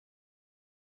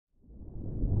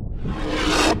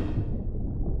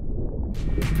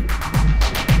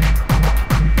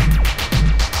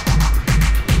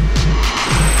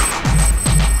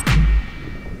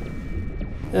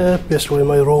Basically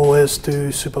my role is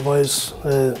to supervise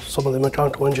some of the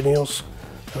mechanical engineers,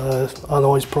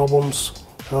 analyse problems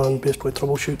and basically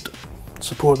troubleshoot,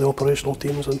 support the operational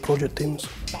teams and project teams.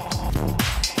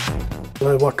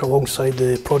 I work alongside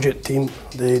the project team,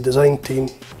 the design team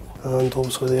and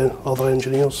obviously the other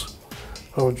engineers.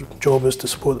 Our job is to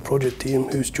support the project team,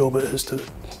 whose job it is to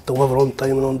deliver on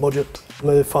time and on budget.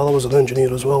 My father was an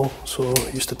engineer as well, so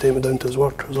he used to take me down to his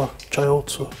work as a child,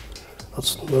 so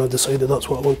that's when I decided that's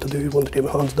what I wanted to do, I wanted to get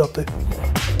my hands dirty.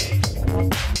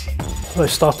 I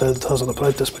started as an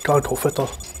apprentice mechanical fitter,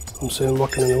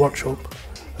 working in the workshop,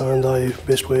 and I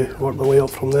basically worked my way up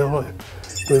from there. At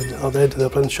the end of the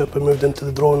apprenticeship I moved into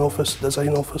the drawing office, design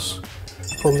office.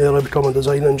 From there I became a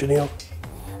design engineer,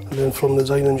 and then from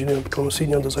design engineer I became a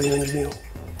senior design engineer.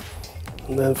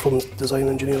 And then from design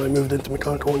engineer I moved into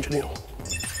mechanical engineer.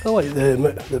 I like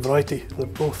the variety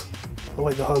of both. I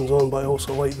like the hands-on, but I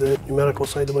also like the numerical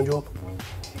side of my job.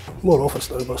 More office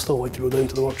now, but I still like to go down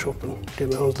to the workshop and get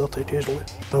my hands dirty occasionally.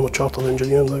 I'm a chartered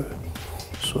engineer now,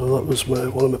 so that was one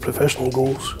of my professional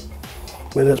goals.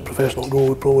 My next professional goal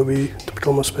would probably be to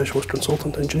become a specialist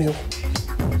consultant engineer.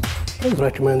 I would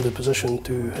recommend the position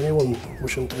to anyone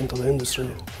wishing to enter the industry.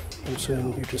 I'm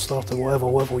saying you can start at whatever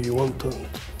level you want and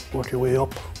work your way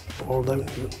up or down.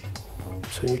 I'm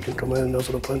saying you can come in as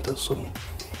an apprentice and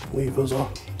leave as a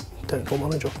technical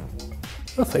manager.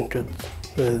 I think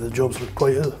the job's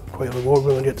quite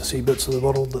rewarding. I get to see bits of the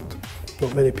world that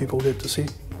not many people get to see,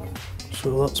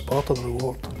 so that's part of the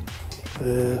reward.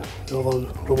 The other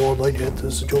reward I get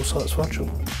is the job satisfaction.